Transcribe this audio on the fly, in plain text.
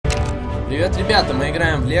Привет, ребята, мы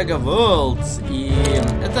играем в Lego World. И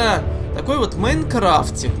это такой вот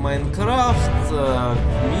Майнкрафтик. Майнкрафт в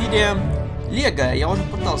мире Лего. Я уже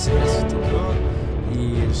пытался играть в эту игру,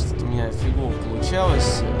 и что-то у меня фигово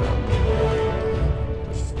получалось.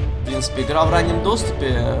 В принципе, игра в раннем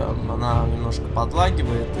доступе, она немножко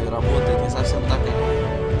подлагивает и работает не совсем так, как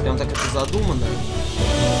прям так это задумано.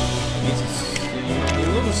 Видите,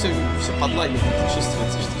 немного все подлагивает, это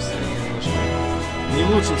чувствуется, что все немножко не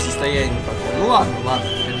в лучшем состоянии пока. Ну ладно,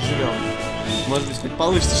 переживем. Может быть, хоть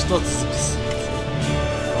получится что-то записать,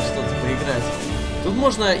 что-то поиграть. Тут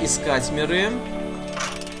можно искать миры,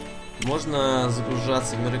 можно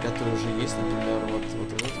загружаться в миры, которые уже есть, например, вот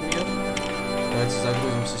этот мир. Давайте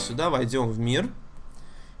загрузимся сюда, войдем в мир.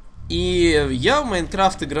 И я в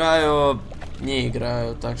Майнкрафт не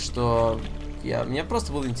играю, так что мне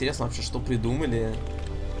просто было интересно вообще, что придумали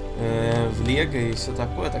в Лего и все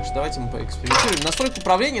такое. Так что давайте мы поэкспериментируем. Настройка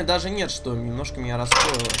управления даже нет, что немножко меня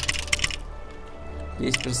расстроило.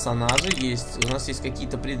 Есть персонажи, у нас есть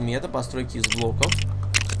какие-то предметы, постройки из блоков.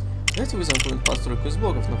 Давайте вызовем какую-нибудь постройку из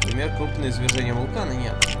блоков. Например, крупное извержение вулкана.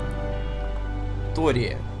 Нет.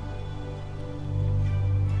 Тория.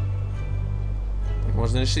 Так,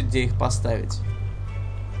 можно решить, где их поставить.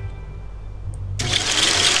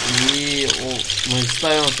 И мы их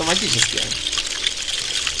ставим автоматически.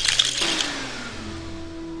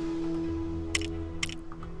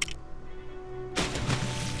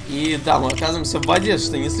 И да, мы оказываемся в воде,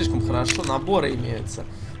 что не слишком хорошо. Наборы имеются.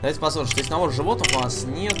 Давайте посмотрим, что есть набор животных у нас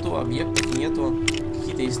нету, объектов нету.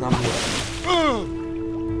 Какие-то есть наборы. Я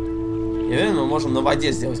уверен, мы можем на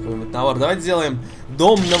воде сделать какой-нибудь набор. Давайте сделаем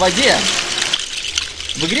дом на воде.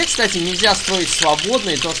 В игре, кстати, нельзя строить свободно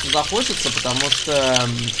и то, что захочется, потому что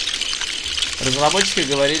разработчики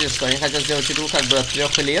говорили, что они хотят сделать игру как бы от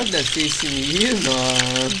 3 лет для всей семьи, но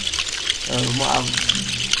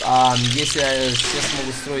если все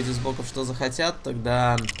смогут строить из блоков, что захотят,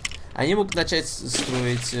 тогда они могут начать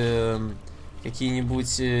строить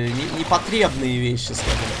какие-нибудь непотребные вещи,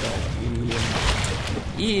 скажем так.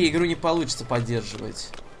 И игру не получится поддерживать.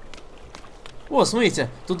 О, смотрите,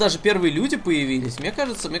 тут даже первые люди появились. Мне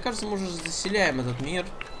кажется, мы уже заселяем этот мир.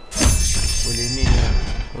 Более-менее.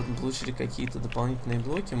 Вот мы получили какие-то дополнительные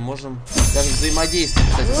блоки. Можем даже взаимодействовать,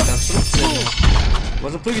 кстати, с конструкциями.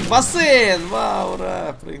 Можем прыгать в бассейн! Вау,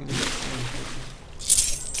 ура! Прыгнем.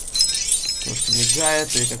 Немножко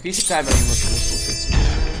мигает. И, как видите, камера немножко не слушается.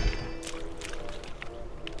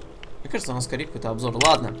 Мне кажется, у нас скорее какой-то обзор.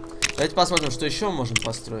 Ладно, давайте посмотрим, что еще можем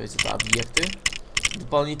построить. Это объекты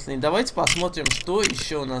дополнительные. Давайте посмотрим, что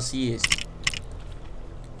еще у нас есть.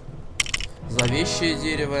 Зловещее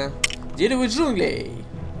дерево. Дерево джунглей.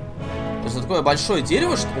 То есть такое большое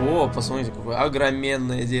дерево, что... О, посмотрите, какое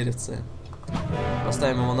огроменное деревце.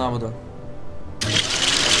 Поставим его на воду.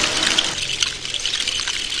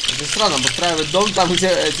 Это странно, обустраивать дом там,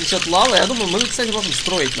 где течет лава. Я думаю, мы, кстати, можем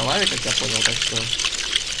строить на лаве, как я понял. Так что...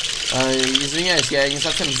 извиняюсь, я не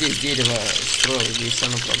совсем здесь дерево строил. Здесь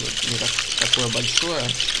оно, правда, не такое большое.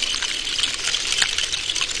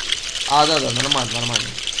 Да, нормально.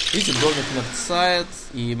 Видите, домик мерцает,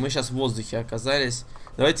 и мы сейчас в воздухе оказались.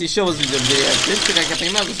 Давайте еще возведем деревья. В принципе, как я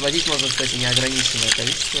понимаю, возводить можно, кстати, неограниченное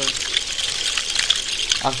количество.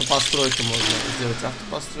 Автопостройку можно сделать,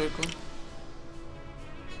 автопостройку.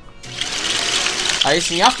 А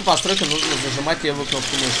если не автопостройка, нужно зажимать левую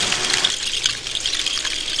кнопку мыши.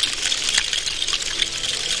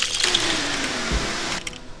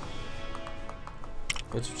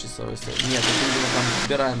 Против часовой стрелки. Нет, это мы там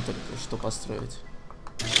выбираем только, что построить.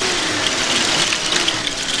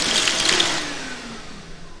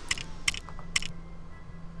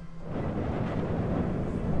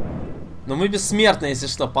 Но мы бессмертны, если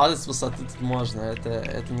что, падать с высоты тут можно,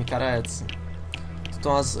 это не карается. Тут у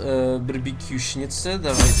нас барбекюшница,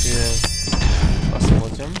 давайте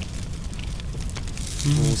посмотрим.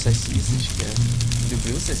 Сосисочки.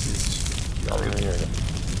 Люблю сосисочки.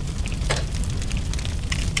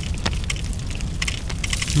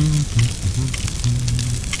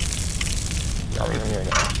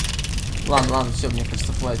 Ладно, все, мне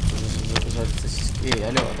кажется, хватит уже жарить сосиски. Эй,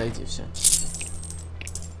 алло, отойди, все.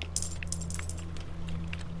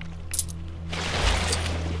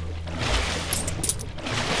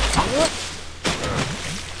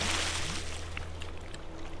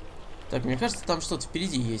 Так, мне кажется, там что-то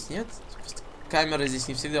впереди есть, нет? Камера здесь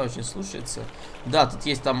не всегда очень слушается. Да, тут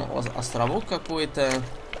есть там островок какой-то.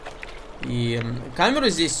 И камеру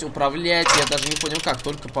здесь управлять, я даже не понял как.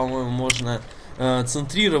 Только, по-моему, можно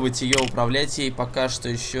центрировать ее, управлять ей пока что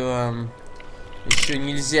еще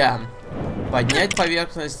нельзя. Поднять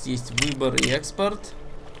поверхность, есть выбор и экспорт.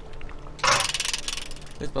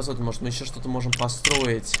 Давайте посмотрим, может мы еще что-то можем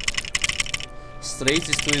построить.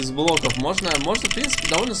 Строительство из блоков. Можно, в принципе,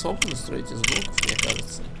 довольно свободно строить из блоков, мне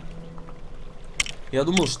кажется. Я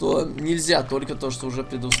думал, что нельзя, только то, что уже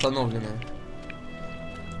предустановлено.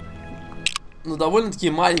 Ну,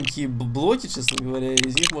 довольно-таки маленькие блоки, честно говоря.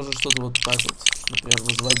 Из них можно что-то вот так вот, например,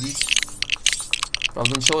 возводить.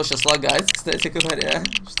 Правда, начало сейчас лагать, кстати говоря,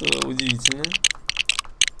 что удивительно.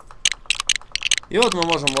 И вот мы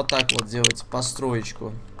можем вот так вот делать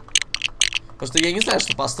построечку. Потому что я не знаю,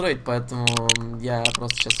 что построить, поэтому я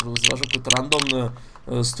просто сейчас возвожу какую-то рандомную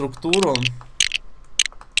структуру.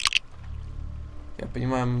 Я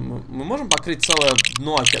понимаю, мы можем покрыть целое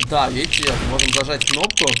дно. Да, видите, мы можем зажать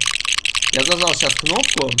кнопку. Я зажал сейчас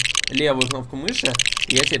кнопку, левую кнопку мыши,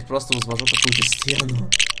 и я теперь просто возвожу какую-то стену.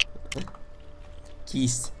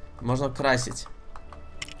 Кисть. Можно красить.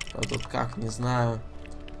 А тут как, не знаю.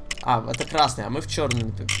 А, это красный, а мы в черный.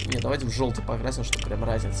 Нет, давайте в желтый покрасим, чтобы прям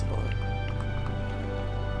разница была.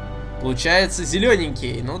 Получается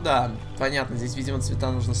зелененький. Ну да, понятно, здесь, видимо,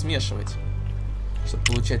 цвета нужно смешивать, чтобы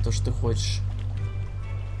получать то, что ты хочешь.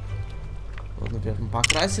 Вот, например, мы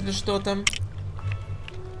покрасили что-то.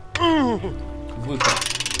 Выход.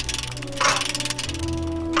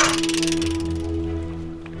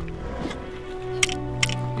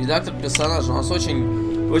 Редактор персонажа. У нас очень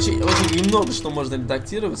немного что можно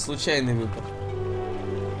редактировать. Случайный выбор.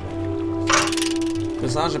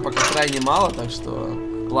 Персонажей пока крайне мало, так что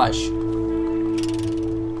плащ.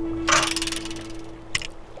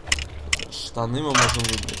 Штаны мы можем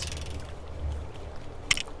выбрать.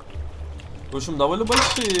 В общем, довольно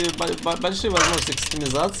большие возможности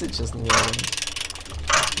кастомизации, честно говоря.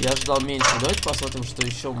 Я ожидал меньше. Давайте посмотрим, что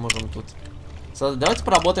еще мы можем тут. Давайте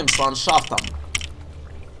поработаем с ландшафтом.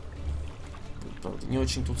 Правда, не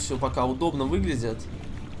очень тут все пока удобно выглядит.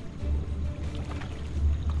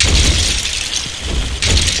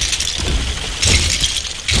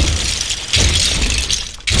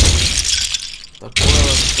 Такое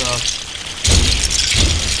вот так.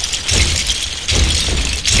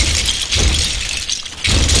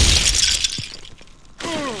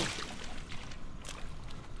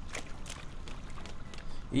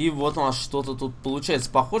 И вот у нас что-то тут получается.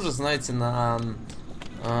 Похоже, знаете, на...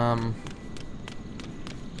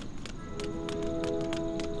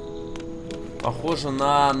 похоже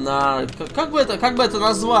на... Как бы это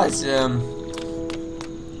назвать?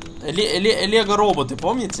 Лего-роботы,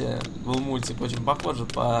 помните? Был мультик, очень похоже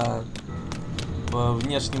по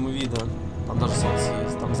внешнему виду. Там даже солнце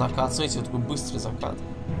есть, там закат. Смотрите, вот такой быстрый закат.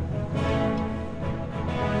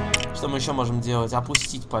 Что мы еще можем делать?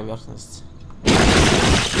 Опустить поверхность.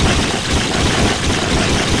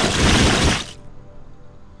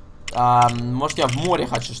 Может, я в море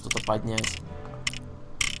хочу что-то поднять.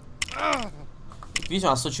 Видите, у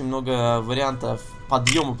нас очень много вариантов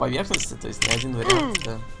подъема поверхности, то есть не один вариант,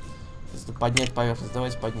 да. Если поднять поверхность,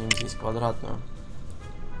 давайте поднимем здесь квадратную.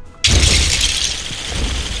 То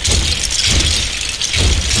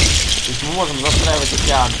есть мы можем застраивать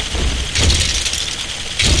океан.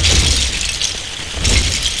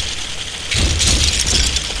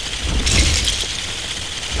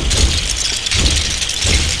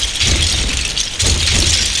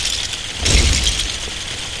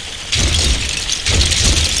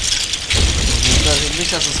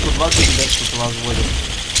 Сейчас из-под воды, ребят, что-то возводим.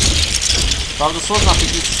 Правда, сложно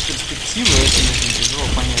определиться с перспективы, это очень тяжело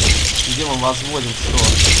понять, где мы возводим что.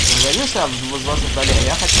 Я говорю, что я возвожу вдали, а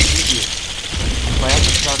я хочу вблизи.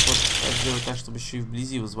 Понятно, как вот сделать так, чтобы еще и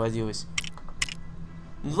вблизи возводилось.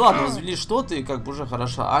 Ну ладно, возвели что-то, и как бы уже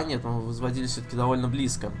хорошо. А нет, мы возводили все-таки довольно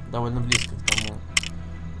близко к тому,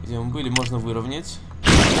 где мы были. Можно выровнять.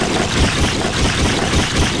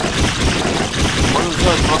 Можно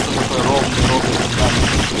сделать просто такой ровный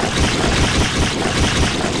фундамент.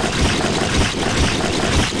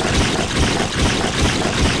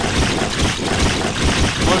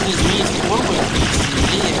 Можно изменить форму, изменить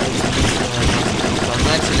изменения, изменить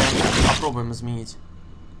указателя. Попробуем изменить.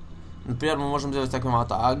 Например, мы можем сделать такой вот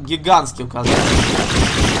гигантский указатель.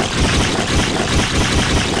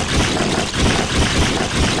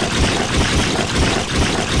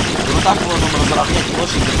 И вот так можем разровнять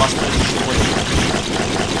площадь для постройки школы.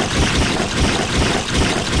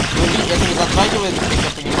 Но это не затрагивает, как я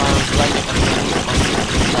понимаю, здание, которое нужно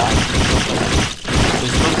построить. Да, то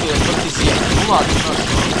есть только землю. Ну ладно, хорошо.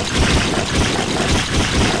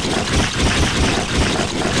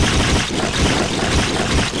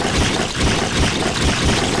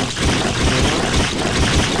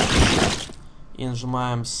 И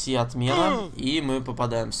нажимаем C отмена, и мы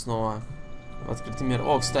попадаем снова в открытый мир.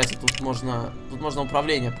 О, кстати, тут можно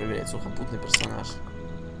управление проверять, сухопутный персонаж.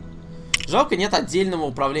 Жалко, нет отдельного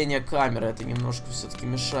управления камерой. Это немножко все-таки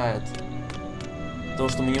мешает. Потому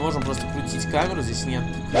что мы не можем просто крутить камеру. Здесь нет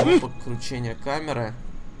кнопок кручения камеры.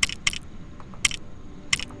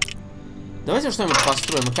 Давайте что-нибудь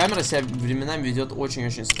построим. Но камера себя временами ведет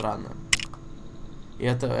очень-очень странно. И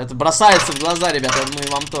это бросается в глаза, ребята. Я думаю,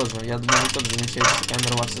 и вам тоже. Я думаю, вы тоже замечаете, что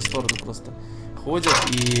камера во все стороны просто ходит.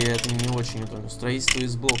 И это не очень удобно. Строительство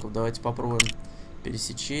из блоков. Давайте попробуем.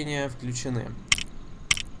 Пересечения включены.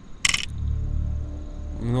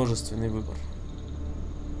 Множественный выбор.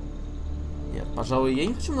 Нет, пожалуй, я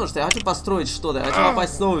не хочу множество. Я хочу построить что-то. Я хочу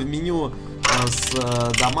попасть снова в меню с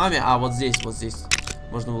домами. А вот здесь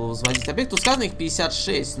можно было возводить объект. Тут сказано их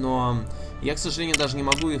 56, но я, к сожалению, даже не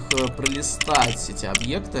могу их пролистать, эти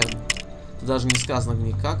объекты. Тут даже не сказано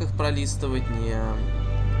ни как их пролистывать, ни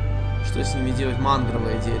что с ними делать.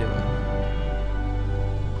 Мангровое дерево.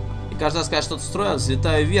 И каждый раз, когда что-то строю,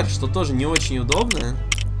 взлетаю вверх, что тоже не очень удобно.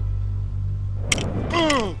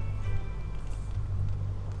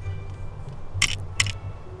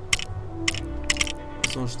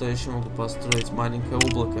 Потому что я еще могу построить маленькое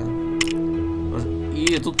облако.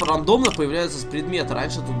 И тут рандомно появляются предметы.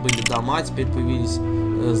 Раньше тут были дома, теперь появились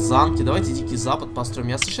замки. Давайте Дикий Запад построим.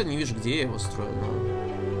 Я совершенно не вижу, где я его строю.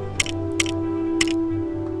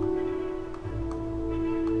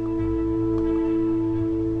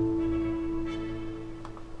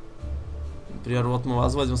 Например, вот мы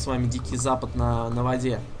возводим с вами Дикий Запад на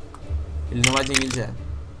воде. Или на воде нельзя?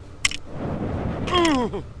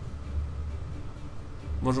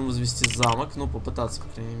 Можем возвести замок. Ну, попытаться, по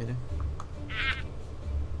крайней мере.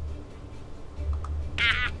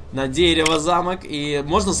 На дерево замок. И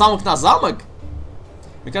можно замок на замок?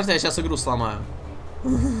 Мне кажется, я сейчас игру сломаю.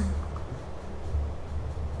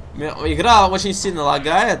 Игра очень сильно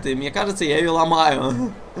лагает, и мне кажется, я ее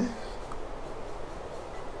ломаю.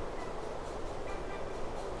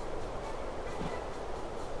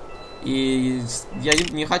 И я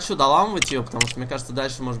не хочу доламывать ее, потому что, мне кажется,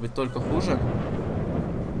 дальше может быть только хуже.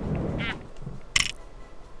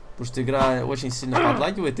 Потому что игра очень сильно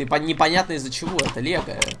подлагивает. И непонятно из-за чего. Это лего.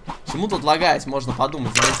 Чему тут лагать, можно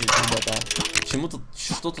подумать, знаете, ребята. Чему тут,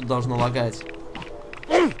 что тут должно лагать?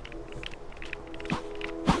 Ой,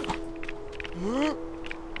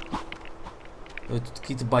 тут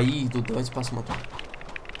какие-то бои идут. Давайте посмотрим.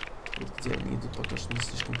 Вот где они идут, пока что не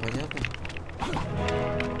слишком понятно.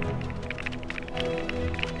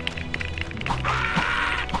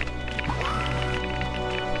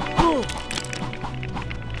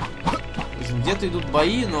 Где-то идут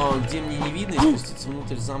бои, но где мне не видно, и спуститься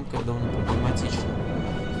внутрь замка довольно проблематично.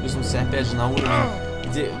 Спустимся опять же на уровень,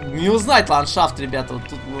 где не узнать ландшафт, ребята. Вот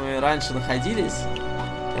тут мы раньше находились,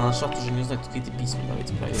 и ландшафт уже не узнать. Тут какие-то письма,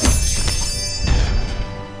 давайте проверим.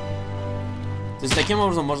 То есть таким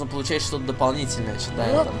образом можно получать что-то дополнительное,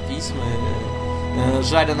 читая там письма,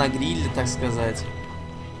 жаря на гриле, так сказать.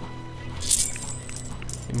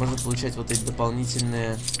 И можно получать вот эти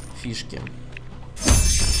дополнительные фишки.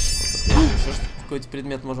 Еще какой-то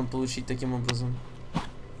предмет можем получить таким образом.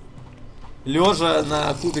 Лежа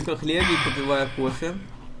на кубиках лего и попивая кофе.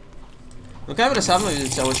 Но камера все равно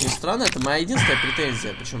ведет себя очень странно. Это моя единственная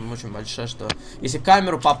претензия, причем очень большая, что если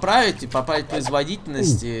камеру поправить и поправить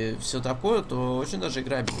производительность и все такое, то очень даже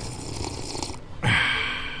играбельно.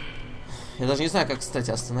 Я даже не знаю, как, кстати,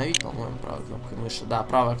 остановить, по-моему, правой кнопкой мыши. Да,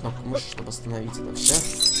 правая кнопка мыши, чтобы остановить это все.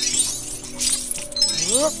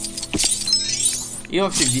 И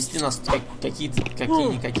вообще ввести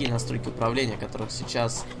какие-никакие настройки управления, которых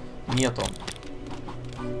сейчас нету.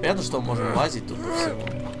 Понятно, что мы можем лазить тут по всему.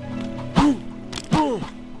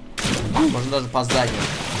 Можно даже по зданию.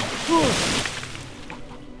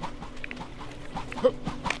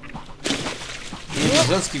 И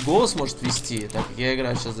женский голос может вести, так как я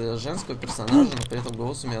играю сейчас за женского персонажа, но при этом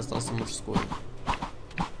голос у меня остался мужской.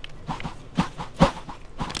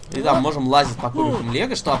 И там можем лазить по кубикам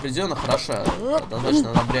лего, что определенно хорошо.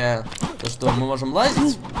 Однозначно одобряю то, что мы можем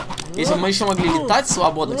лазить. Если бы мы еще могли летать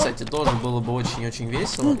свободно, кстати, тоже было бы очень-очень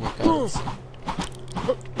весело, мне кажется.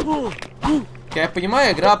 Как я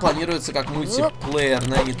понимаю, игра планируется как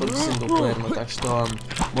мультиплеерная, не только синглплеерная, так что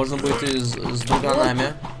можно будет и с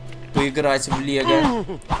друганами поиграть в лего.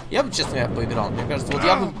 Я бы, честно говоря, поиграл. Мне кажется, вот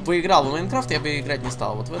я бы поиграл в Майнкрафт, я бы играть не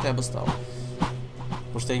стал. Вот в это я бы стал.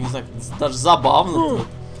 Потому что, я не знаю, даже забавно.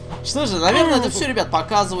 Что же, наверное, это все, ребят,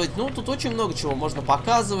 показывать. Ну, тут очень много чего можно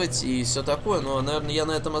показывать и все такое. Но, наверное, я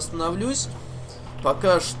на этом остановлюсь.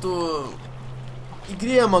 Пока что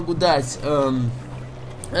игре я могу дать...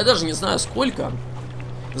 я даже не знаю сколько.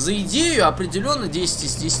 За идею определенно 10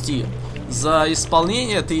 из 10. За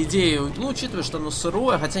исполнение этой идеи, ну, учитывая, что оно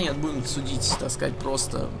сырое, хотя нет, будем судить, так сказать,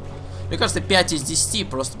 просто Мне кажется, 5 из 10,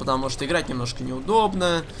 просто потому что играть немножко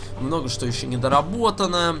неудобно, много что еще не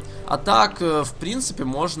доработано. А так, в принципе,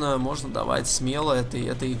 можно давать смело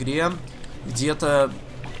этой игре где-то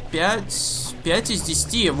 5 из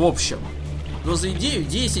 10 в общем. Но за идею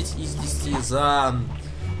 10 из 10, за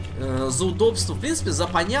удобство, в принципе, за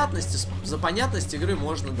понятность игры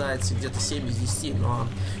можно дать где-то 7 из 10, но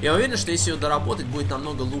я уверен, что если ее доработать, будет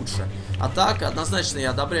намного лучше. А так, однозначно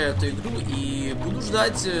я одобряю эту игру и буду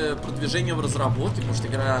ждать продвижения в разработке, потому что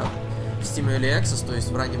игра в Steam Early Access, то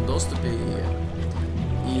есть в раннем доступе,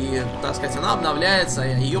 и так сказать, она обновляется,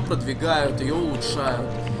 ее продвигают, ее улучшают.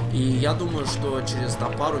 И я думаю, что через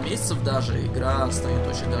пару месяцев даже игра станет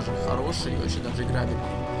очень даже хорошей и очень даже играбельной.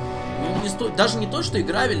 Даже не то, что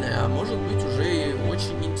играбельная, а может быть уже и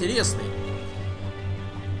очень интересной.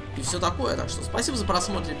 И все такое. Так что спасибо за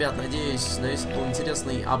просмотр, ребят. Надеюсь, это был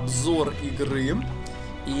интересный обзор игры.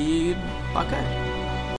 И пока.